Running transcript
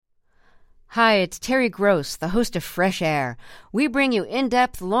Hi, it's Terry Gross, the host of Fresh Air. We bring you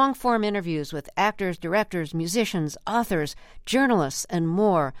in-depth, long-form interviews with actors, directors, musicians, authors, journalists, and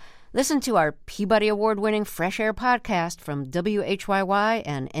more. Listen to our Peabody Award-winning Fresh Air podcast from WHYY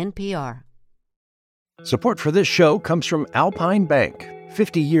and NPR. Support for this show comes from Alpine Bank.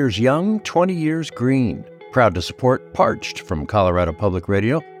 50 years young, 20 years green. Proud to support Parched from Colorado Public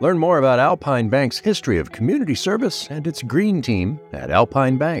Radio. Learn more about Alpine Bank's history of community service and its green team at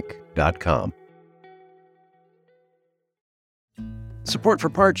alpinebank.com. Support for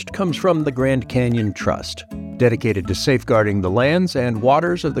Parched comes from the Grand Canyon Trust, dedicated to safeguarding the lands and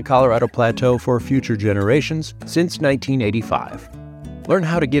waters of the Colorado Plateau for future generations since 1985. Learn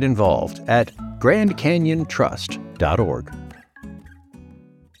how to get involved at grandcanyontrust.org.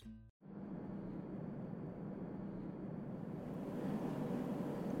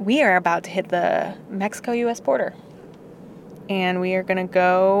 We are about to hit the Mexico-U.S. border, and we are going to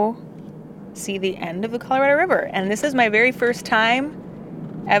go see the end of the Colorado River. And this is my very first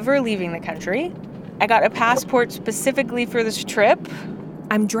time ever leaving the country. I got a passport specifically for this trip.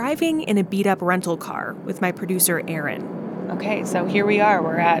 I'm driving in a beat-up rental car with my producer, Aaron. Okay, so here we are.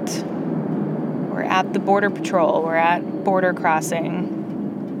 We're at the Border Patrol. We're at border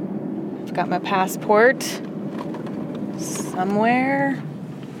crossing. I've got my passport somewhere.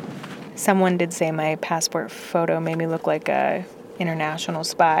 Someone did say my passport photo made me look like a international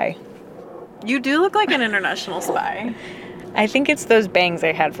spy. You do look like an international spy. I think it's those bangs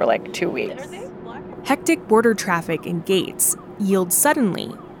I had for like 2 weeks. Hectic border traffic and gates yield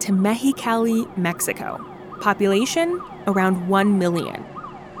suddenly to Mexicali, Mexico. Population around 1 million.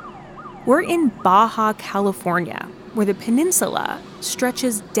 We're in Baja, California, where the peninsula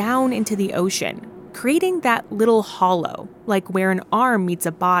stretches down into the ocean, creating that little hollow, like where an arm meets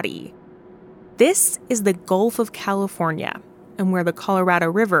a body. This is the Gulf of California, and where the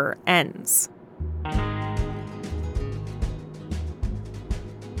Colorado River ends.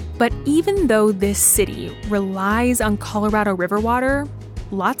 But even though this city relies on Colorado River water,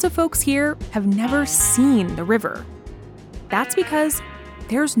 lots of folks here have never seen the river. That's because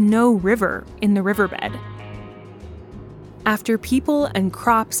there's no river in the riverbed. After people and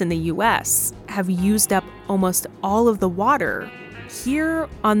crops in the U.S. have used up almost all of the water, here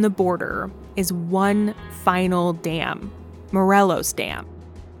on the border is one final dam, Morelos Dam.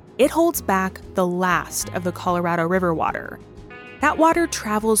 It holds back the last of the Colorado River water. That water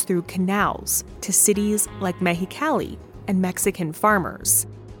travels through canals to cities like Mexicali and Mexican farmers.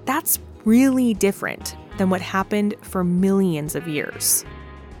 That's really different than what happened for millions of years.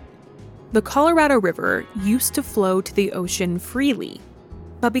 The Colorado River used to flow to the ocean freely,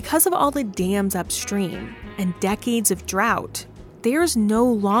 but because of all the dams upstream and decades of drought, there's no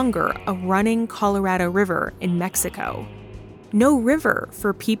longer a running Colorado River in Mexico. No river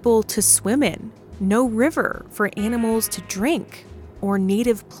for people to swim in, no river for animals to drink, or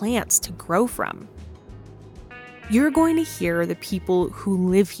native plants to grow from. You're going to hear the people who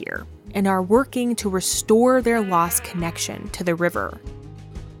live here and are working to restore their lost connection to the river.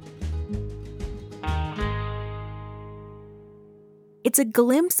 It's a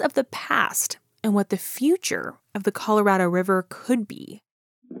glimpse of the past and what the future of the Colorado River could be.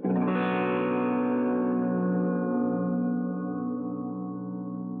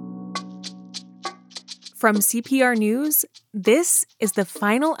 From CPR News, this is the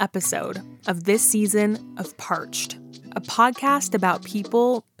final episode of this season of Parched, a podcast about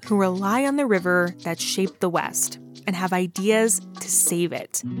people who rely on the river that shaped the West and have ideas to save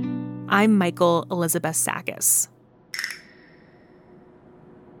it. I'm Michael Elizabeth Sakis.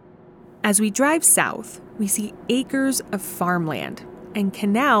 As we drive south, we see acres of farmland and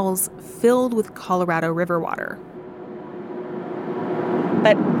canals filled with Colorado River water.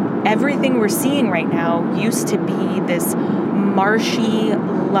 But everything we're seeing right now used to be this marshy,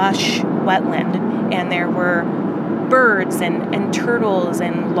 lush wetland, and there were birds and turtles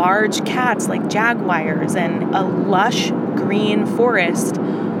and large cats like jaguars and a lush green forest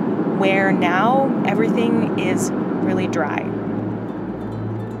where now everything is really dry.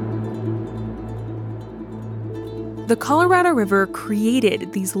 The Colorado River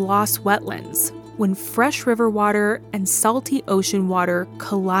created these lost wetlands when fresh river water and salty ocean water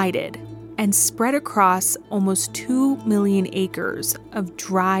collided and spread across almost 2 million acres of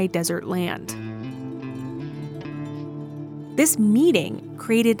dry desert land. This meeting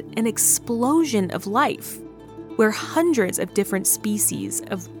created an explosion of life, where hundreds of different species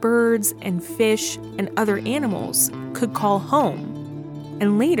of birds and fish and other animals could call home,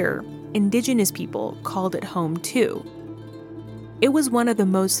 and later, indigenous people called it home too. It was one of the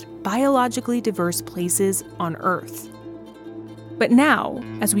most biologically diverse places on Earth. But now,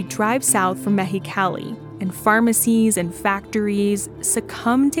 as we drive south from Mexicali, and pharmacies and factories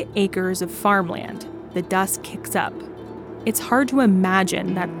succumb to acres of farmland, the dust kicks up. It's hard to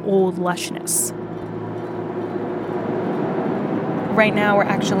imagine that old lushness. Right now, we're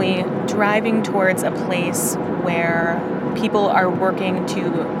actually driving towards a place where people are working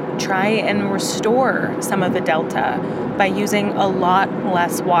to try and restore some of the delta by using a lot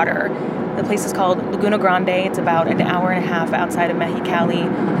less water. The place is called Laguna Grande. It's about an hour and a half outside of Mexicali,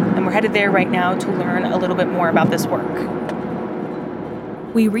 and we're headed there right now to learn a little bit more about this work.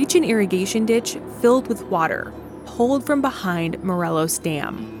 We reach an irrigation ditch filled with water, pulled from behind Morelos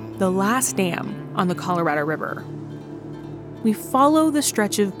Dam, the last dam on the Colorado River. We follow the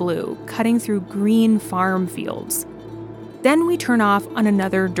stretch of blue cutting through green farm fields. Then we turn off on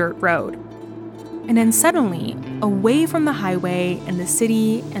another dirt road. And then suddenly, away from the highway and the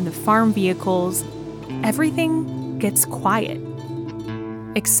city and the farm vehicles, everything gets quiet.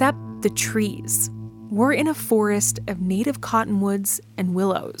 Except the trees. We're in a forest of native cottonwoods and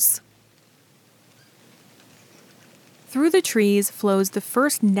willows. Through the trees flows the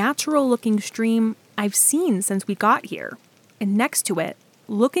first natural-looking stream I've seen since we got here. And next to it,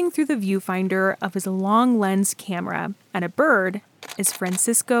 looking through the viewfinder of his long-lens camera at a bird, is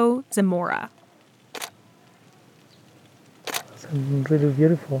Francisco Zamora. It's really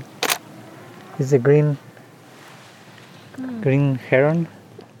beautiful. It's a green heron.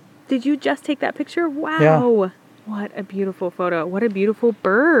 Did you just take that picture? Wow. Yeah. What a beautiful photo. What a beautiful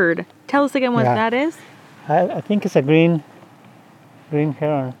bird. Tell us again what that is. I think it's a green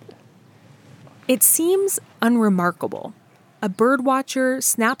heron. It seems unremarkable. A birdwatcher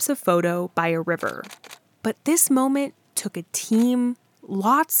snaps a photo by a river. But this moment took a team,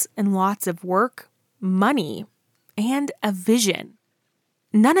 lots and lots of work, money, and a vision.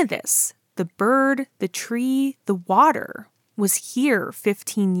 None of this, the bird, the tree, the water, was here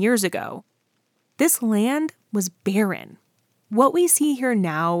 15 years ago. This land was barren. What we see here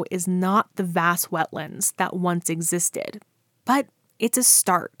now is not the vast wetlands that once existed, but it's a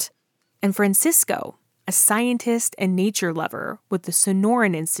start. And Francisco, a scientist and nature lover with the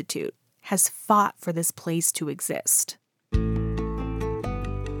Sonoran Institute, has fought for this place to exist.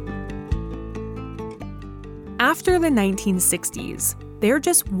 After the 1960s, there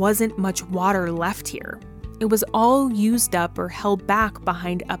just wasn't much water left here. It was all used up or held back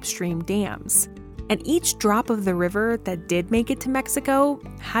behind upstream dams. And each drop of the river that did make it to Mexico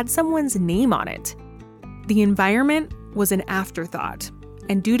had someone's name on it. The environment was an afterthought,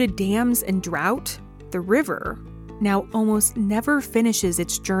 and due to dams and drought, the river now almost never finishes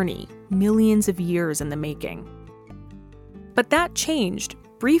its journey, millions of years in the making. But that changed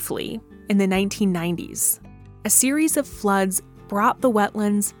briefly in the 1990s. A series of floods brought the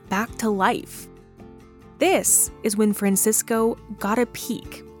wetlands back to life. This is when Francisco got a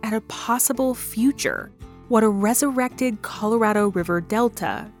peek at a possible future, what a resurrected Colorado River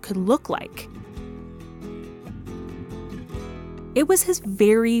Delta could look like. It was his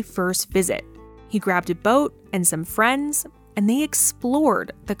very first visit. He grabbed a boat and some friends, and they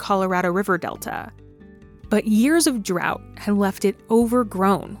explored the Colorado River Delta. But years of drought had left it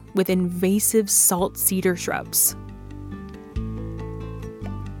overgrown with invasive salt cedar shrubs.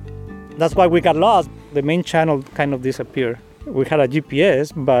 That's why we got lost. The main channel kind of disappeared. We had a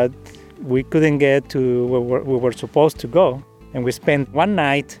GPS, but we couldn't get to where we were supposed to go. And we spent one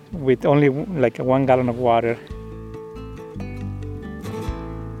night with only like 1 gallon of water.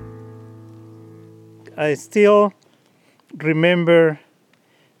 I still remember,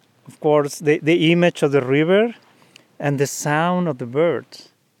 of course, the image of the river and the sound of the birds.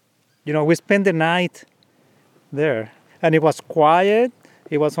 You know, we spent the night there, and it was quiet.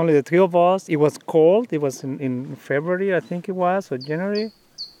 It was only the three of us. It was cold. It was in February, I think it was, or January.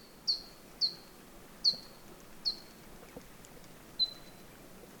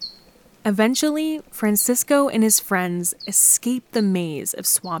 Eventually, Francisco and his friends escaped the maze of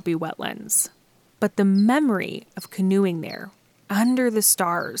swampy wetlands. But the memory of canoeing there, under the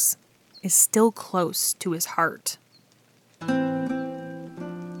stars, is still close to his heart.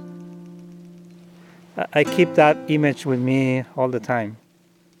 I keep that image with me all the time.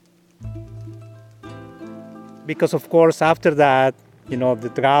 Because, of course, after that, you know, the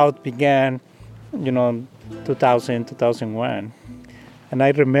drought began, 2000, 2001. And I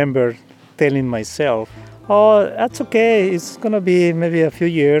remember telling myself, oh, that's okay. It's going to be maybe a few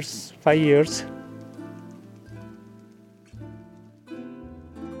years, 5 years.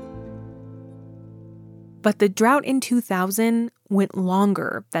 But the drought in 2000 went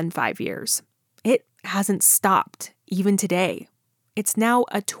longer than 5 years. It hasn't stopped, even today. It's now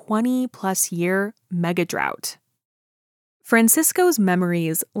a 20-plus year mega drought. Francisco's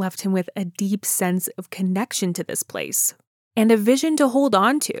memories left him with a deep sense of connection to this place and a vision to hold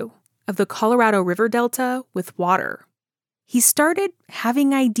on to of the Colorado River Delta with water. He started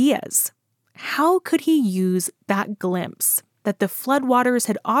having ideas. How could he use that glimpse that the floodwaters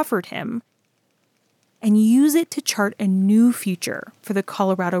had offered him and use it to chart a new future for the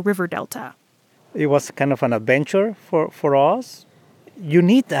Colorado River Delta? It was kind of an adventure for us. You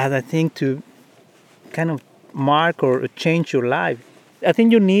need that, I think, to kind of mark or change your life. I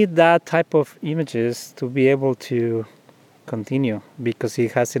think you need that type of images to be able to continue, because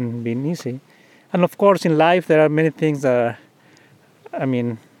it hasn't been easy. And of course, in life, there are many things that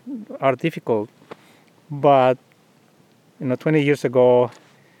are difficult. But 20 years ago,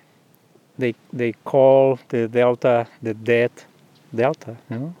 they call the delta the dead delta.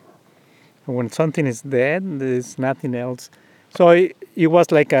 When something is dead, there's nothing else. So it was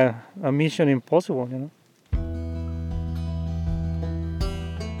like a mission impossible.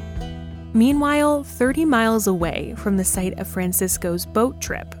 Meanwhile, 30 miles away from the site of Francisco's boat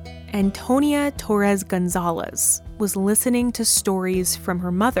trip, Antonia Torres Gonzalez was listening to stories from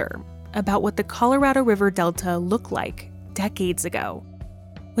her mother about what the Colorado River Delta looked like decades ago,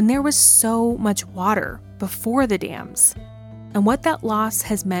 when there was so much water before the dams, and what that loss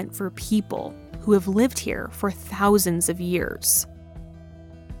has meant for people who have lived here for thousands of years.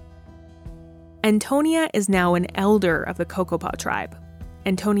 Antonia is now an elder of the Cocopah tribe.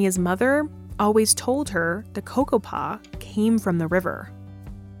 Antonia's mother always told her the Cocopah came from the river.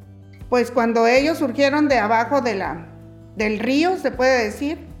 Pues cuando ellos surgieron de abajo del río, se puede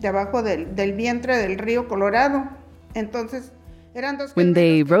decir, de abajo del vientre del río Colorado. Entonces, when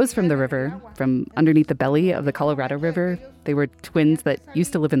they rose from the river, from underneath the belly of the Colorado River, they were twins that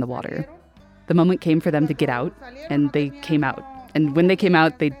used to live in the water. The moment came for them to get out, and they came out. And when they came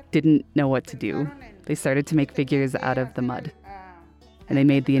out, they didn't know what to do. They started to make figures out of the mud. And they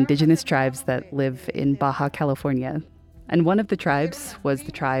made the indigenous tribes that live in Baja California. And one of the tribes was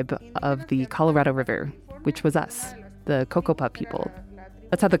the tribe of the Colorado River, which was us, the Cocopah people.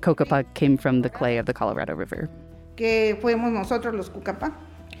 That's how the Cocopah came from the clay of the Colorado River. Que fuimos nosotros los Cucapá.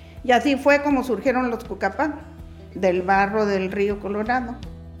 Y así fue como surgieron los Cucapá, del barro del río Colorado.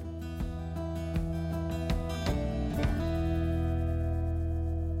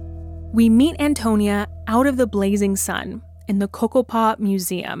 We meet Antonia out of the blazing sun in the Cocopah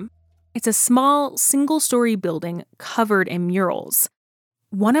Museum. It's a small, single-story building covered in murals.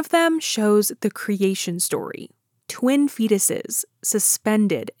 One of them shows the creation story, twin fetuses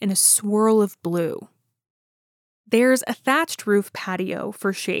suspended in a swirl of blue. There's a thatched roof patio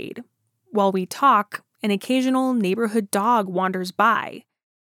for shade. While we talk, an occasional neighborhood dog wanders by.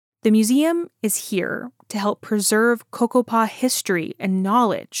 The museum is here to help preserve Cocopah history and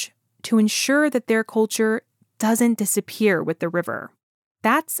knowledge, to ensure that their culture doesn't disappear with the river.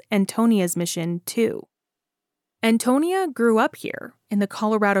 That's Antonia's mission, too. Antonia grew up here in the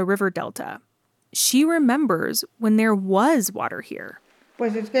Colorado River Delta. She remembers when there was water here.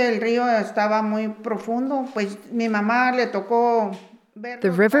 Pues es que el río estaba muy profundo, pues mi mamá le tocó ver. The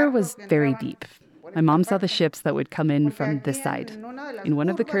river was very deep. My mom saw the ships that would come in from this side. In one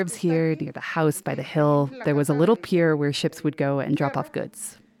of the curves here, near the house by the hill, there was a little pier where ships would go and drop off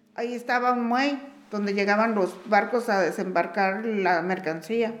goods. Ahí estaba un muelle donde llegaban los barcos a desembarcar la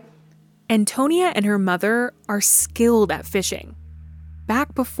mercancía. Antonia and her mother are skilled at fishing.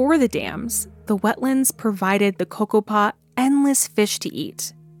 Back before the dams, the wetlands provided the Cocopah endless fish to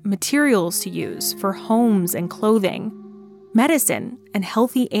eat, materials to use for homes and clothing, medicine and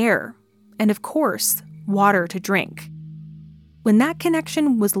healthy air, and of course, water to drink. When that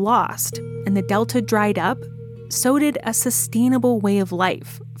connection was lost and the delta dried up, so did a sustainable way of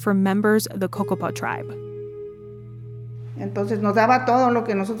life for members of the Cocopah tribe. Entonces nos daba todo lo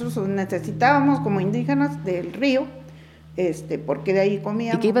que nosotros necesitábamos como indígenas del río, porque de ahí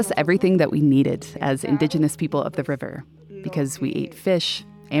comíamos. It gave us everything that we needed as indigenous people of the river, because we ate fish,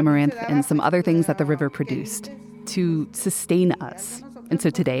 amaranth, and some other things that the river produced to sustain us. And so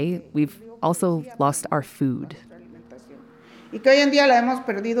today, we've also lost our food. Y que hoy en día la hemos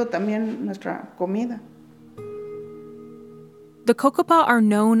perdido también nuestra comida. The Cocopah are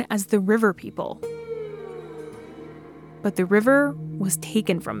known as the river people. But the river was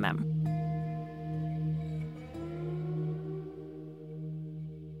taken from them.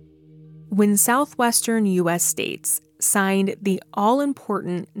 When southwestern U.S. states signed the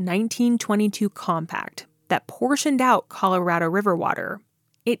all-important 1922 compact that portioned out Colorado River water,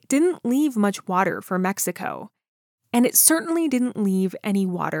 it didn't leave much water for Mexico. And it certainly didn't leave any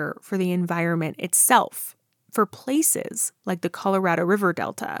water for the environment itself, for places like the Colorado River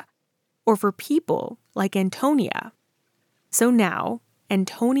Delta, or for people like Antonia. So now,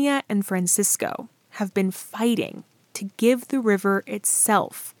 Antonia and Francisco have been fighting to give the river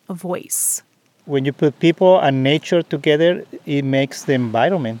itself a voice. When you put people and nature together, it makes the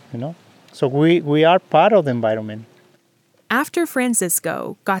environment, So we are part of the environment. After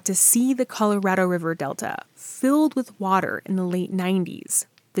Francisco got to see the Colorado River Delta filled with water in the late 90s,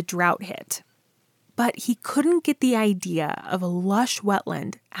 the drought hit. But he couldn't get the idea of a lush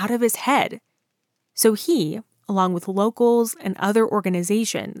wetland out of his head. So he, along with locals and other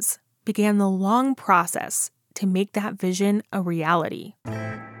organizations, began the long process to make that vision a reality.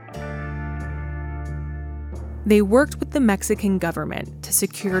 They worked with the Mexican government to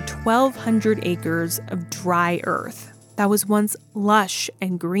secure 1,200 acres of dry earth that was once lush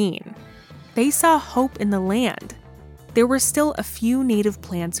and green. They saw hope in the land. There were still a few native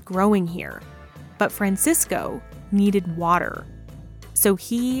plants growing here, but Francisco needed water. So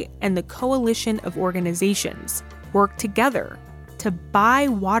he and the coalition of organizations worked together to buy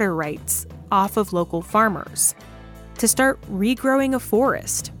water rights off of local farmers, to start regrowing a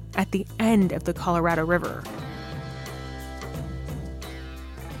forest at the end of the Colorado River.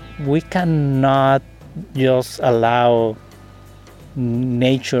 We cannot just allow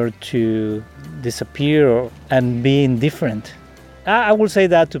nature to disappear and be indifferent. I will say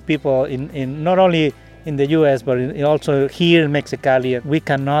that to people in not only in the U.S., but also here in Mexicali. We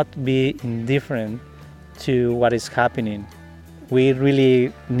cannot be indifferent to what is happening. We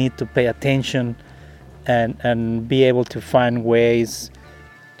really need to pay attention and be able to find ways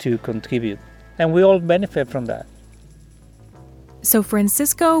to contribute. And we all benefit from that. So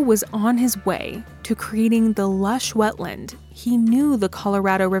Francisco was on his way to creating the lush wetland he knew the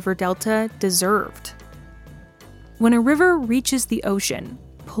Colorado River Delta deserved. When a river reaches the ocean,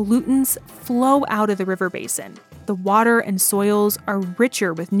 pollutants flow out of the river basin. The water and soils are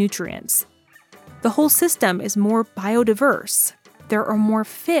richer with nutrients. The whole system is more biodiverse. There are more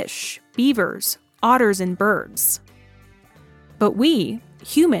fish, beavers, otters, and birds. But we,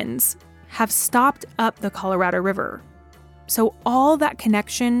 humans, have stopped up the Colorado River. So all that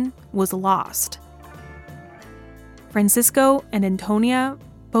connection was lost. Francisco and Antonia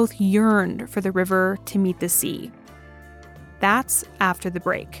both yearned for the river to meet the sea. That's after the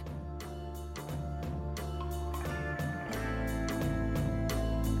break.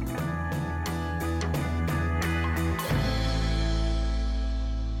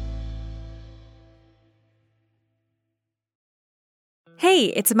 Hey,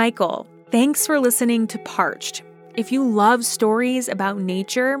 it's Michael. Thanks for listening to Parched. If you love stories about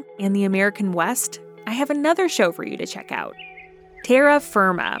nature and the American West, I have another show for you to check out. Terra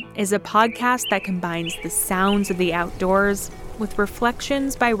Firma is a podcast that combines the sounds of the outdoors with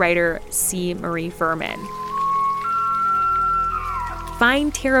reflections by writer C. Marie Furman.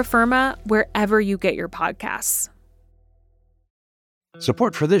 Find Terra Firma wherever you get your podcasts.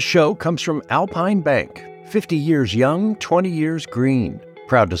 Support for this show comes from Alpine Bank. 50 years young, 20 years green.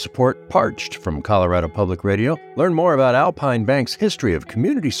 Proud to support Parched from Colorado Public Radio. Learn more about Alpine Bank's history of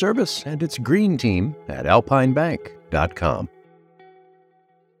community service and its green team at alpinebank.com.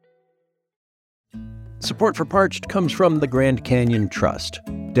 Support for Parched comes from the Grand Canyon Trust,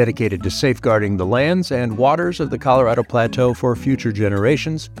 dedicated to safeguarding the lands and waters of the Colorado Plateau for future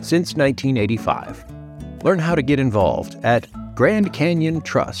generations since 1985. Learn how to get involved at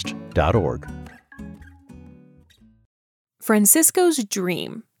grandcanyontrust.org. Francisco's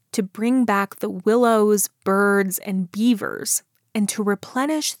dream to bring back the willows, birds, and beavers and to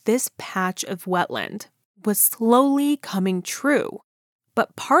replenish this patch of wetland was slowly coming true.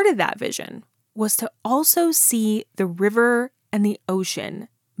 But part of that vision was to also see the river and the ocean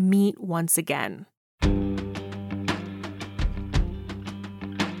meet once again.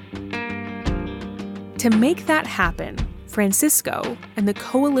 To make that happen, Francisco and the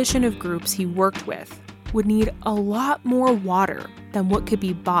coalition of groups he worked with would need a lot more water than what could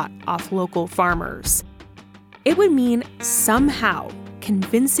be bought off local farmers. It would mean somehow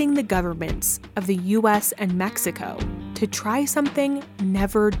convincing the governments of the US and Mexico to try something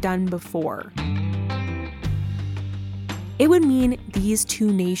never done before. It would mean these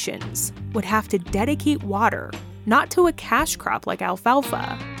two nations would have to dedicate water not to a cash crop like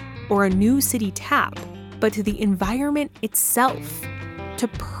alfalfa or a new city tap, but to the environment itself, to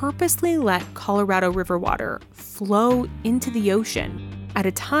purposely let Colorado River water flow into the ocean at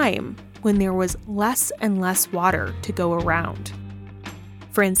a time when there was less and less water to go around.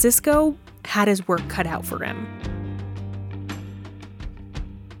 Francisco had his work cut out for him.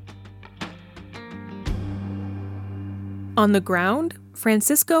 On the ground,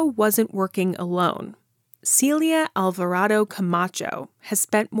 Francisco wasn't working alone. Celia Alvarado Camacho has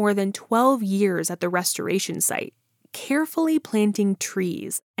spent more than 12 years at the restoration site, carefully planting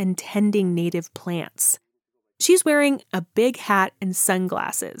trees and tending native plants. She's wearing a big hat and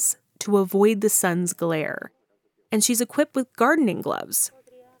sunglasses to avoid the sun's glare, and she's equipped with gardening gloves.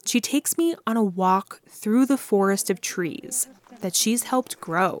 She takes me on a walk through the forest of trees that she's helped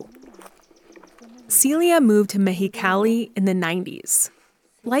grow. Celia moved to Mexicali in the 90s.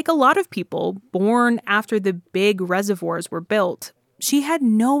 Like a lot of people born after the big reservoirs were built, she had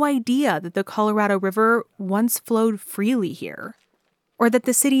no idea that the Colorado River once flowed freely here, or that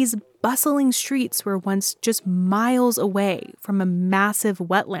the city's bustling streets were once just miles away from a massive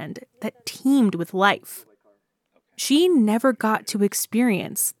wetland that teemed with life. She never got to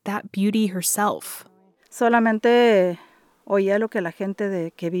experience that beauty herself. Solamente oía lo que la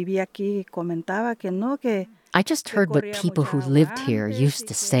gente que vivía aquí comentaba que no que I just heard what people who lived here used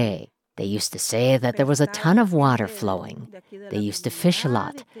to say. They used to say that there was a ton of water flowing. They used to fish a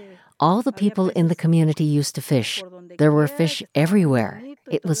lot. All the people in the community used to fish. There were fish everywhere.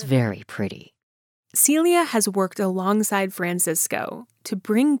 It was very pretty. Celia has worked alongside Francisco to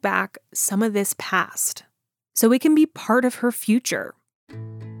bring back some of this past so it can be part of her future.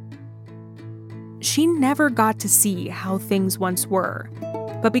 She never got to see how things once were,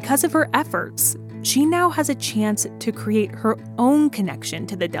 but because of her efforts, she now has a chance to create her own connection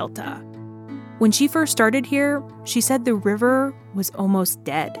to the Delta. When she first started here, she said the river was almost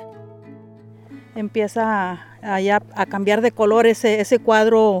dead. Empieza allá a cambiar de color ese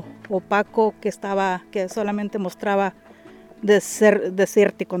cuadro opaco que solamente mostraba de ser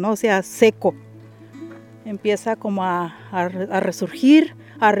desértico, ¿no? O sea, seco. Empieza como a resurgir,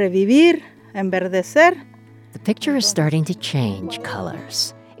 a revivir, a enverdecer. The picture is starting to change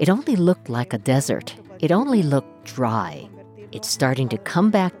colors. It only looked like a desert. It only looked dry. It's starting to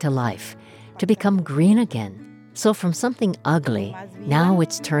come back to life, to become green again. So from something ugly, now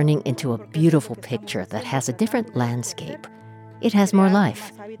it's turning into a beautiful picture that has a different landscape. It has more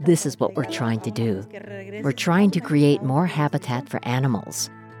life. This is what we're trying to do. We're trying to create more habitat for animals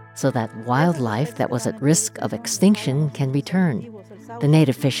so that wildlife that was at risk of extinction can return. The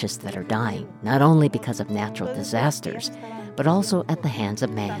native fishes that are dying, not only because of natural disasters, but also at the hands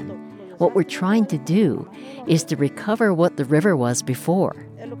of man. What we're trying to do is to recover what the river was before.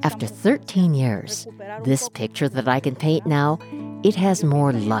 After 13 years, this picture that I can paint now, it has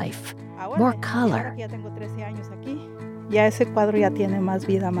more life, more color. Ya ese cuadro ya tiene más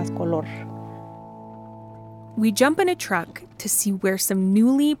vida, más color. We jump in a truck to see where some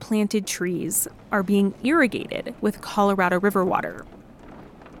newly planted trees are being irrigated with Colorado River water.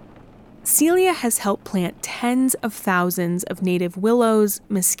 Celia has helped plant tens of thousands of native willows,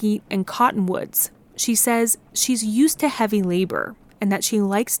 mesquite, and cottonwoods. She says she's used to heavy labor and that she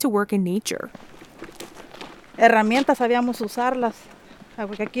likes to work in nature. Herramientas sabíamos usarlas,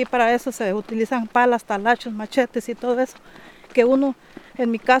 porque aquí para eso se utilizan palas, talachos, machetes y todo eso, que uno,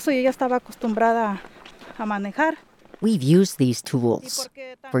 en mi caso, yo ya estaba acostumbrada a manejar. We've used these tools.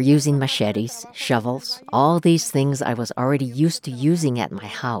 We're using machetes, shovels, all these things I was already used to using at my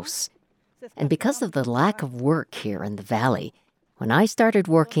house. And because of the lack of work here in the valley, when I started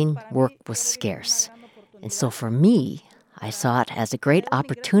working, work was scarce. And so for me, I saw it as a great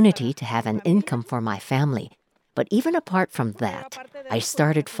opportunity to have an income for my family. But even apart from that, I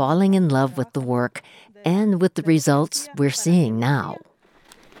started falling in love with the work and with the results we're seeing now.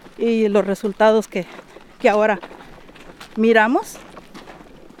 Y los resultados que ahora miramos.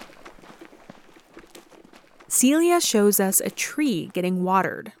 Celia shows us a tree getting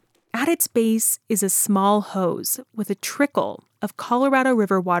watered. At its base is a small hose with a trickle of Colorado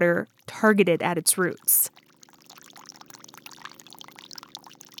River water targeted at its roots.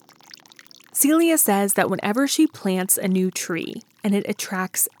 Celia says that whenever she plants a new tree and it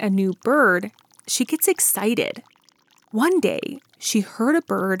attracts a new bird, she gets excited. One day, she heard a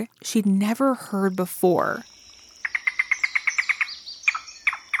bird she'd never heard before.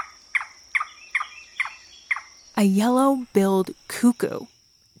 A yellow-billed cuckoo.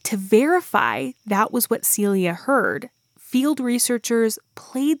 To verify that was what Celia heard, field researchers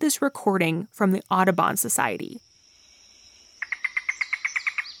played this recording from the Audubon Society.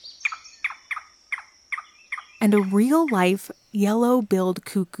 And a real-life yellow-billed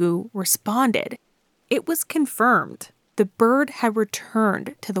cuckoo responded. It was confirmed. The bird had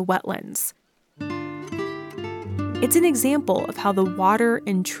returned to the wetlands. It's an example of how the water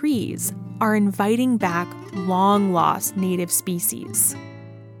and trees are inviting back long-lost native species.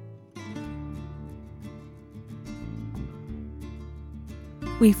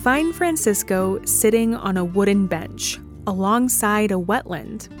 We find Francisco sitting on a wooden bench alongside a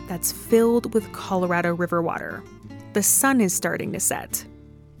wetland that's filled with Colorado River water. The sun is starting to set.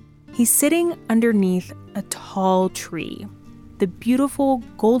 He's sitting underneath a tall tree. The beautiful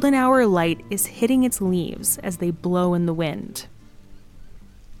golden hour light is hitting its leaves as they blow in the wind.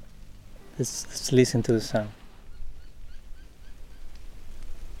 Let's listen to the sound.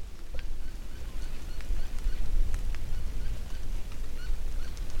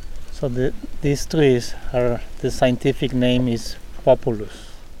 So these trees the scientific name is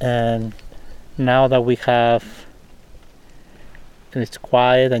Populus. And now that we have, and it's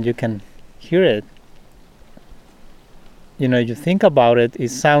quiet and you can hear it, you think about it, it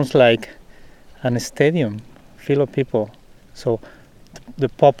sounds like a stadium full of people. So the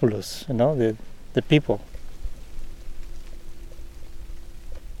populace, the people.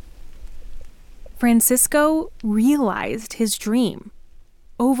 Francisco realized his dream.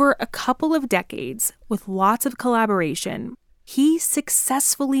 Over a couple of decades, with lots of collaboration, he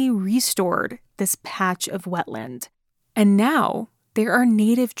successfully restored this patch of wetland. And now there are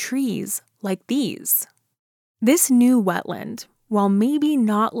native trees like these. This new wetland, while maybe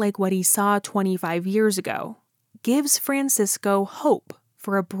not like what he saw 25 years ago, gives Francisco hope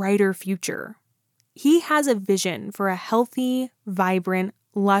for a brighter future. He has a vision for a healthy, vibrant,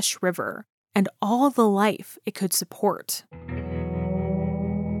 lush river and all the life it could support.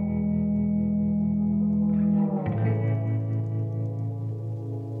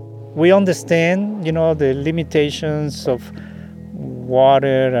 We understand, the limitations of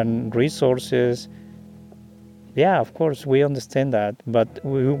water and resources. Yeah, of course, we understand that. But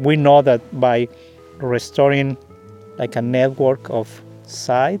we know that by restoring like a network of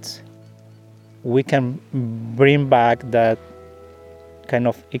sites, we can bring back that kind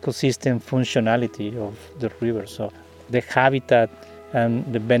of ecosystem functionality of the river. So the habitat and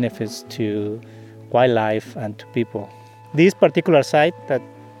the benefits to wildlife and to people. This particular site that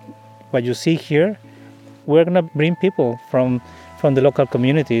what you see here, we're going to bring people from the local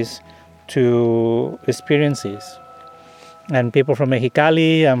communities to experiences. And people from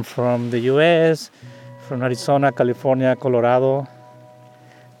Mexicali and from the U.S., from Arizona, California, Colorado,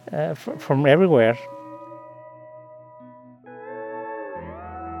 from everywhere.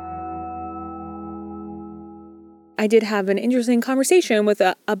 I did have an interesting conversation with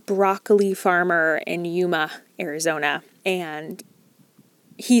a broccoli farmer in Yuma, Arizona, and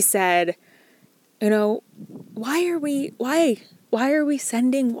he said, why are we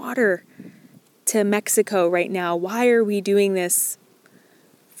sending water to Mexico right now? Why are we doing this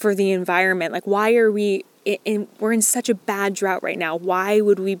for the environment? Like, why are we're in such a bad drought right now? Why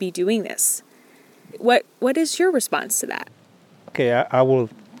would we be doing this? What is your response to that? Okay, I will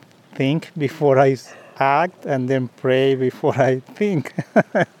think before I act and then pray before I think,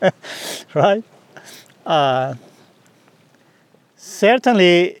 right?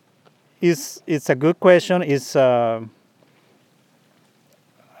 Certainly, it's a good question.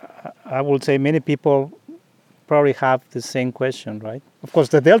 I would say many people probably have the same question, right? Of course,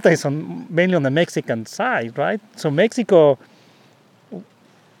 the delta is mainly on the Mexican side, right? So Mexico,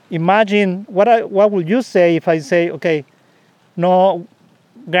 imagine, what would you say if I say, okay, no,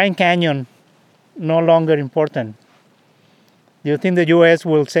 Grand Canyon, no longer important? Do you think the U.S.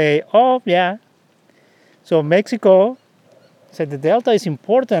 will say, oh, yeah? So Mexico said the delta is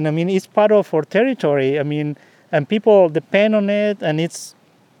important. I mean, it's part of our territory. I mean, and people depend on it, and it's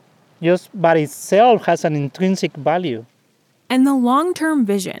just by itself has an intrinsic value. And the long-term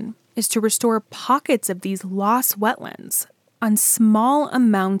vision is to restore pockets of these lost wetlands on small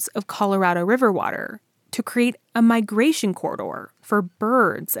amounts of Colorado River water to create a migration corridor for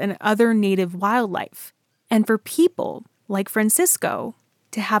birds and other native wildlife, and for people like Francisco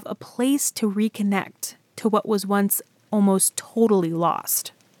to have a place to reconnect to what was once almost totally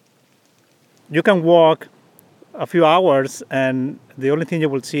lost. You can walk a few hours and the only thing you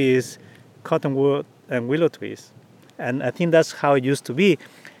will see is cottonwood and willow trees. And I think that's how it used to be.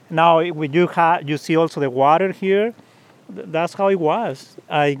 Now, when you see also the water here, that's how it was.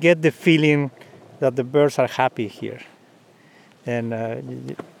 I get the feeling that the birds are happy here. And, I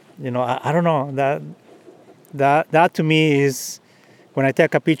don't know, that to me is, when I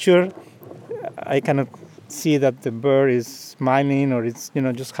take a picture, I cannot see that the bird is smiling or it's,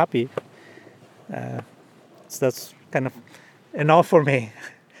 just happy. So that's kind of enough for me.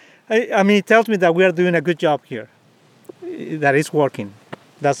 I mean, it tells me that we are doing a good job here, that it's working.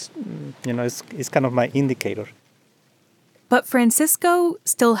 That's, it's kind of my indicator. But Francisco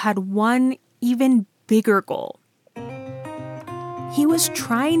still had one even bigger goal. He was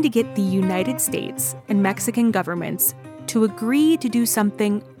trying to get the United States and Mexican governments to agree to do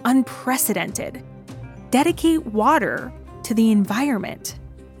something unprecedented. Dedicate water to the environment,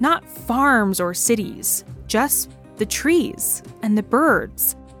 not farms or cities, just the trees and the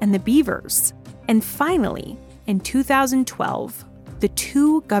birds and the beavers. And finally, in 2012, the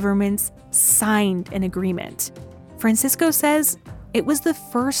two governments signed an agreement. Francisco says it was the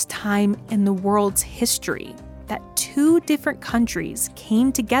first time in the world's history that two different countries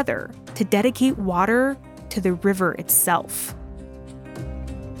came together to dedicate water to the river itself.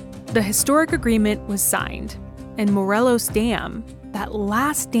 The historic agreement was signed, and Morelos Dam, that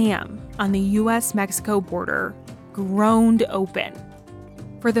last dam on the US-Mexico border, groaned open.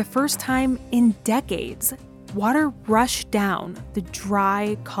 For the first time in decades, water rushed down the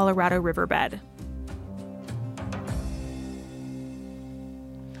dry Colorado riverbed.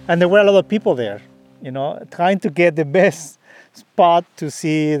 And there were a lot of people there, trying to get the best spot to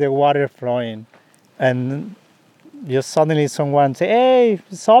see the water flowing. And just suddenly someone say, "Hey,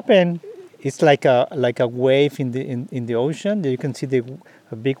 it's open." It's like a wave in the ocean. You can see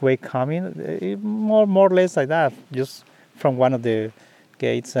a big wave coming, more or less like that, just from one of the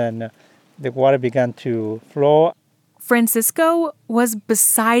gates, and the water began to flow. Francisco was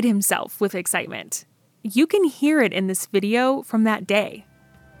beside himself with excitement. You can hear it in this video from that day.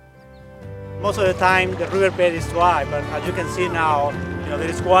 Most of the time, the riverbed is dry, but as you can see now, there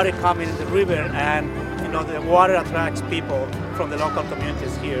is water coming in the river, and the water attracts people from the local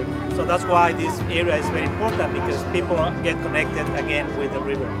communities here. So that's why this area is very important, because people get connected again with the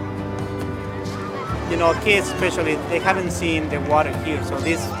river. Kids especially, they haven't seen the water here, so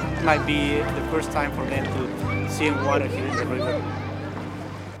this might be the first time for them to see water here in the river.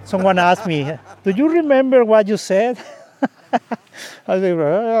 Someone asked me, "Do you remember what you said?" I said,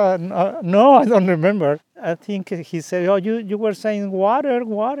 "No, I don't remember." I think he said, "Oh, you were saying water,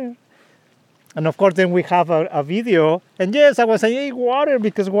 water." And of course, then we have a video. And yes, I was saying, "Hey, water,"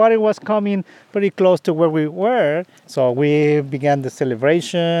 because water was coming pretty close to where we were. So we began the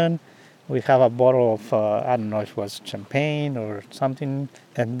celebration. We have a bottle of, I don't know if it was champagne or something.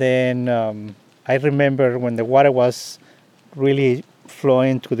 And then I remember when the water was really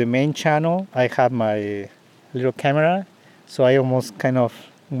flowing to the main channel, I had my little camera. So I almost kind of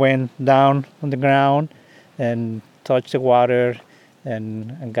went down on the ground and touched the water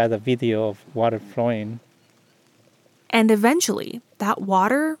and got a video of water flowing. And eventually, that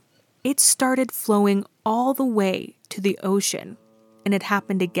water, it started flowing all the way to the ocean. And it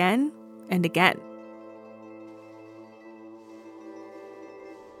happened again and again.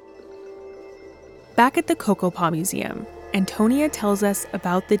 Back at the Cocopah Museum, Antonia tells us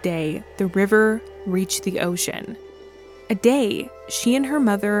about the day the river reached the ocean. A day she and her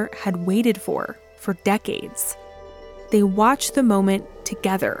mother had waited for decades. They watched the moment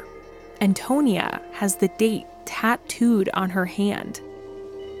together. Antonia has the date tattooed on her hand.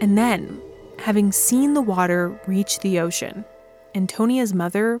 And then, having seen the water reach the ocean, Antonia's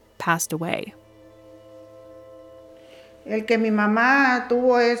mother passed away. El que mi mamá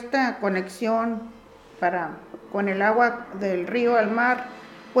tuvo esta conexión con el agua del río al mar,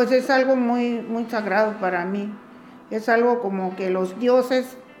 pues es algo muy, muy sagrado para mí. Es algo como que los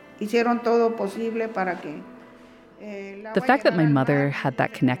dioses hicieron todo posible para que The fact that my mother had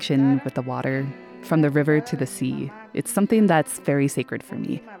that connection with the water, from the river to the sea, it's something that's very sacred for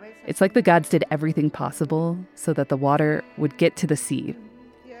me. It's like the gods did everything possible so that the water would get to the sea,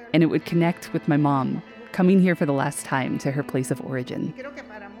 and it would connect with my mom, coming here for the last time to her place of origin.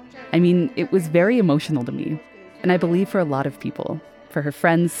 I mean, it was very emotional to me, and I believe for a lot of people, for her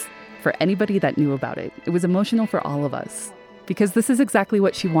friends, for anybody that knew about it. It was emotional for all of us, because this is exactly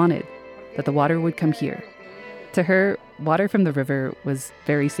what she wanted, that the water would come here. To her, water from the river was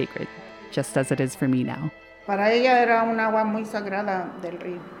very sacred, just as it is for me now. Para ella era un agua muy sagrada del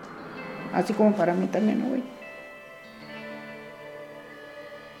río, así como para mí también hoy.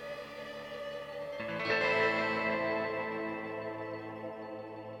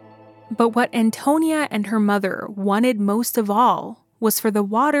 But what Antonia and her mother wanted most of all was for the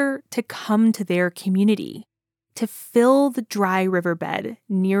water to come to their community, to fill the dry riverbed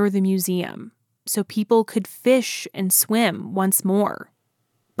near the museum, so people could fish and swim once more.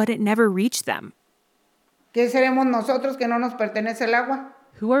 But it never reached them. ¿Qué seremos nosotros que no nos pertenece el agua?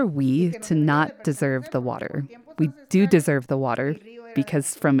 Who are we to not deserve the water? We do deserve the water,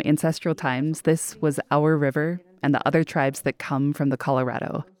 because from ancestral times, this was our river and the other tribes that come from the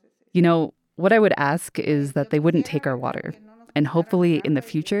Colorado. What I would ask is that they wouldn't take our water. And hopefully in the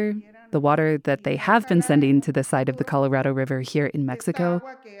future, the water that they have been sending to the side of the Colorado River here in Mexico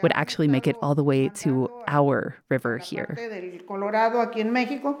would actually make it all the way to our river here.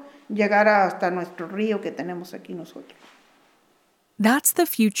 That's the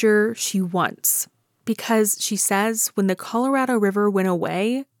future she wants, because she says when the Colorado River went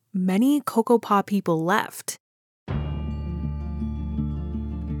away, many Cocopah people left.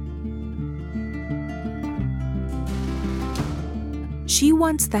 She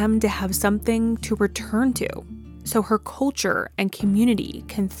wants them to have something to return to, so her culture and community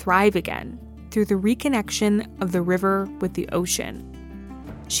can thrive again through the reconnection of the river with the ocean.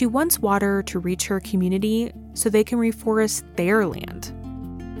 She wants water to reach her community so they can reforest their land.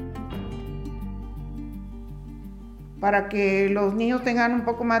 Para que los niños tengan un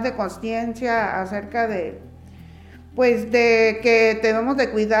poco más de conciencia acerca de que debemos de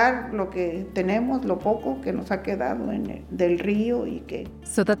cuidar lo que tenemos, lo poco que nos ha quedado del río y que...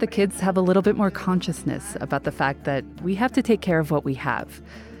 So that the kids have a little bit more consciousness about the fact that we have to take care of what we have,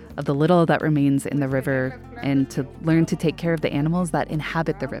 of the little that remains in the river, and to learn to take care of the animals that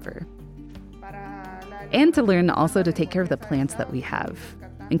inhabit the river. And to learn also to take care of the plants that we have,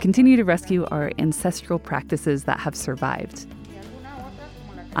 and continue to rescue our ancestral practices that have survived.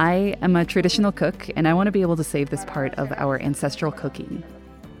 I am a traditional cook, and I want to be able to save this part of our ancestral cooking.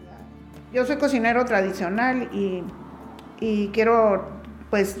 Yo soy cocinero tradicional y quiero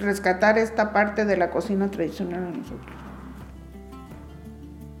rescatar esta parte de la cocina tradicional de nosotros.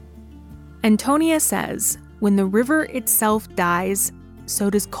 Antonia says when the river itself dies, so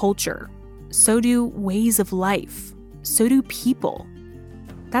does culture, so do ways of life, so do people.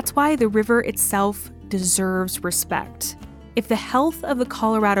 That's why the river itself deserves respect. If the health of the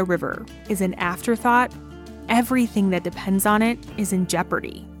Colorado River is an afterthought, everything that depends on it is in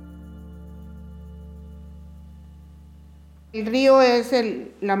jeopardy. El río es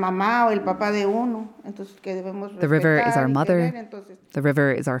la mamá o el papá de uno, entonces que debemos respetar. The river is our mother, the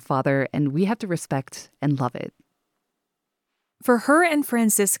river is our father, and we have to respect and love it. For her and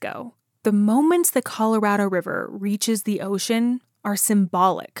Francisco, the moments the Colorado River reaches the ocean are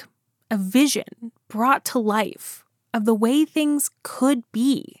symbolic, a vision brought to life of the way things could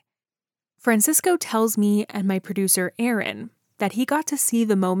be. Francisco tells me and my producer Aaron that he got to see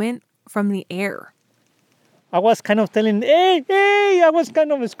the moment from the air. I was kind of telling, hey, I was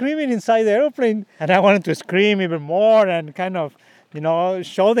kind of screaming inside the airplane. And I wanted to scream even more and kind of,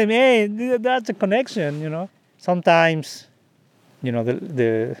 show them, hey, that's a connection, Sometimes,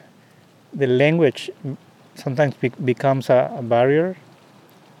 the language sometimes becomes a barrier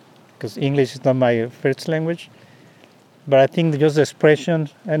because English is not my first language. But I think just the expression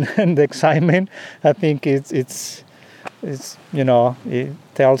and the excitement, I think it's it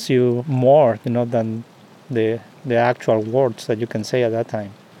tells you more, than the actual words that you can say at that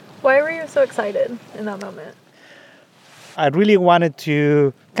time. Why were you so excited in that moment? I really wanted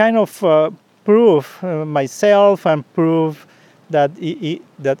to kind of prove myself and prove that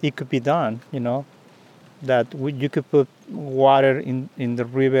it could be done, that you could put water in the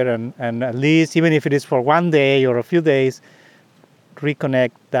river and at least, even if it is for one day or a few days,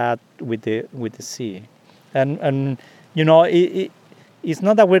 reconnect that with the sea. And it's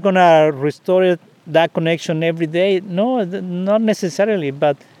not that we're going to restore that connection every day. No, not necessarily,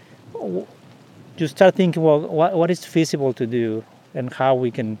 but you start thinking, well, what is feasible to do and how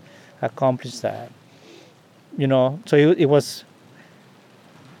we can accomplish that. So it was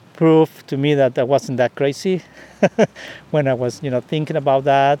proof to me that I wasn't that crazy when I was, thinking about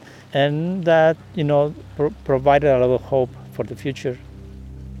that, and that, provided a lot of hope for the future.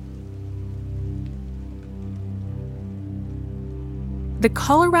 The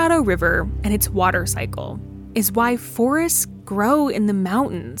Colorado River and its water cycle is why forests grow in the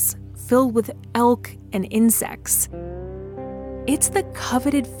mountains filled with elk and insects. It's the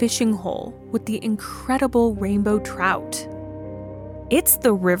coveted fishing hole with the incredible rainbow trout. It's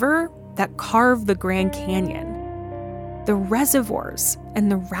the river that carved the Grand Canyon, the reservoirs and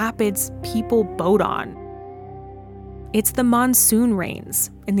the rapids people boat on. It's the monsoon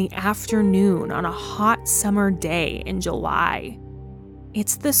rains in the afternoon on a hot summer day in July.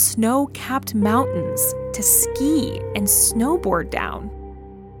 It's the snow-capped mountains to ski and snowboard down.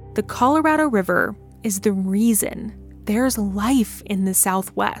 The Colorado River is the reason there's life in the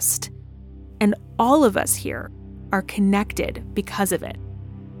Southwest, and all of us here are connected because of it.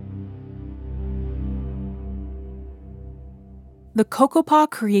 The Cocopah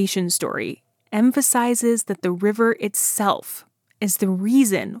creation story emphasizes that the river itself is the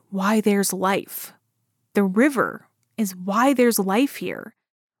reason why there's life. The river is why there's life here,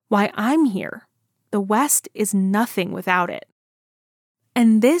 why I'm here. The West is nothing without it.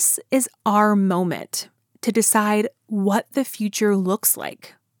 And this is our moment to decide what the future looks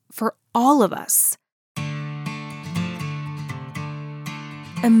like for all of us.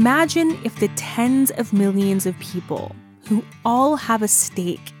 Imagine if the tens of millions of people who all have a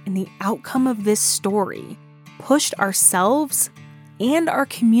stake in the outcome of this story pushed ourselves and our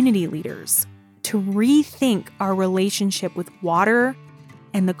community leaders to rethink our relationship with water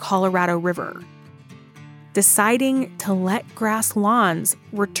and the Colorado River. deciding to let grass lawns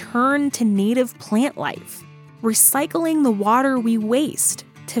return to native plant life, recycling the water we waste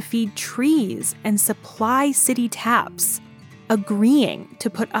to feed trees and supply city taps, agreeing to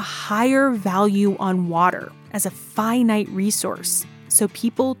put a higher value on water as a finite resource so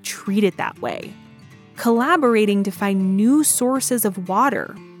people treat it that way, collaborating to find new sources of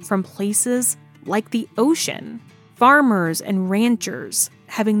water from places like the ocean, farmers and ranchers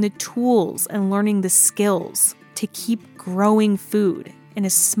having the tools and learning the skills to keep growing food in a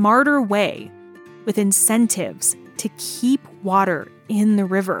smarter way with incentives to keep water in the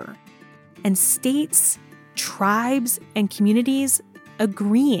river, and states, tribes, and communities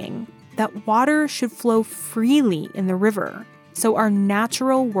agreeing that water should flow freely in the river so our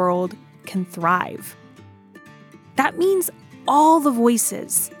natural world can thrive. That means all the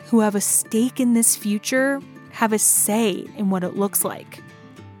voices who have a stake in this future have a say in what it looks like.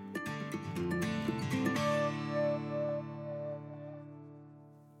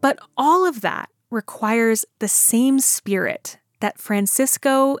 But all of that requires the same spirit that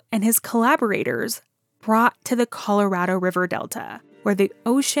Francisco and his collaborators brought to the Colorado River Delta, where the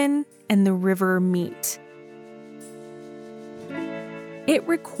ocean and the river meet. It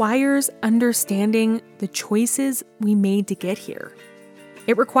requires understanding the choices we made to get here.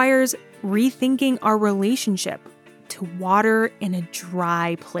 It requires rethinking our relationship to water in a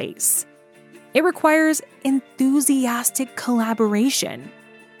dry place. It requires enthusiastic collaboration.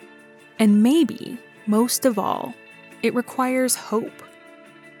 And maybe, most of all, it requires hope.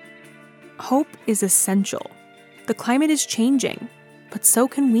 Hope is essential. The climate is changing, but so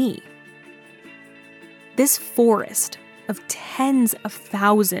can we. This forest of tens of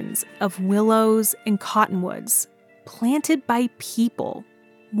thousands of willows and cottonwoods, planted by people,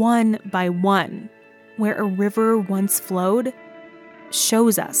 one by one, where a river once flowed,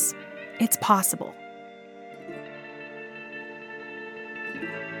 shows us it's possible.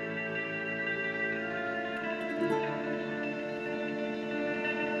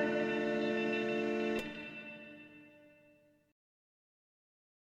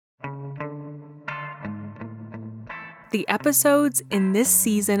 The episodes in this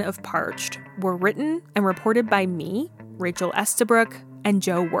season of Parched were written and reported by me, Rachel Estabrook, and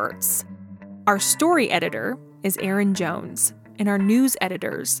Joe Wirtz. Our story editor is Aaron Jones, and our news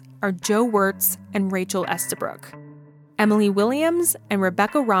editors are Joe Wirtz and Rachel Estabrook. Emily Williams and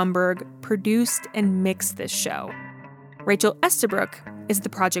Rebecca Romberg produced and mixed this show. Rachel Estabrook is the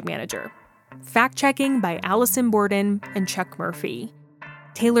project manager. Fact-checking by Allison Borden and Chuck Murphy.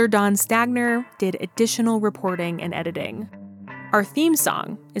 Taylor Dawn Stagner did additional reporting and editing. Our theme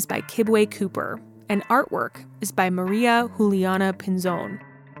song is by Kibwe Cooper, and artwork is by Maria Juliana Pinzon.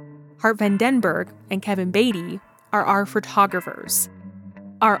 Hart Van Denberg and Kevin Beatty are our photographers.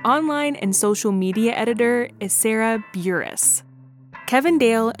 Our online and social media editor is Sarah Buris. Kevin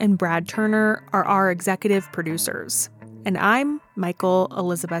Dale and Brad Turner are our executive producers. And I'm Michael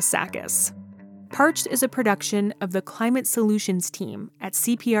Elizabeth Sakis. Parched is a production of the Climate Solutions team at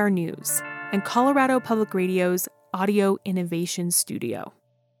CPR News and Colorado Public Radio's Audio Innovation Studio.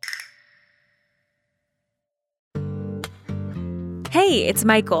 Hey, it's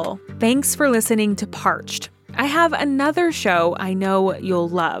Michael. Thanks for listening to Parched. I have another show I know you'll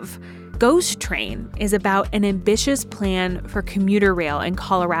love. Ghost Train is about an ambitious plan for commuter rail in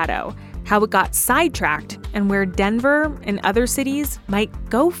Colorado, how it got sidetracked, and where Denver and other cities might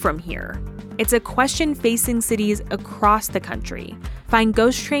go from here. It's a question facing cities across the country. Find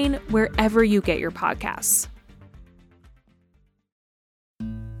Ghost Train wherever you get your podcasts.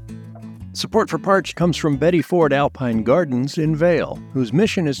 Support for Parched comes from Betty Ford Alpine Gardens in Vail, whose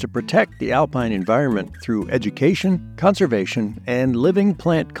mission is to protect the alpine environment through education, conservation, and living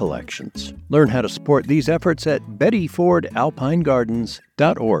plant collections. Learn how to support these efforts at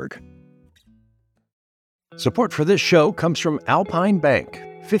bettyfordalpinegardens.org. Support for this show comes from Alpine Bank.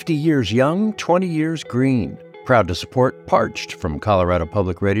 50 years young, 20 years green. Proud to support Parched from Colorado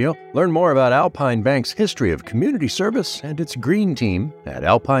Public Radio. Learn more about Alpine Bank's history of community service and its green team at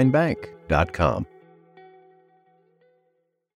alpinebank.com.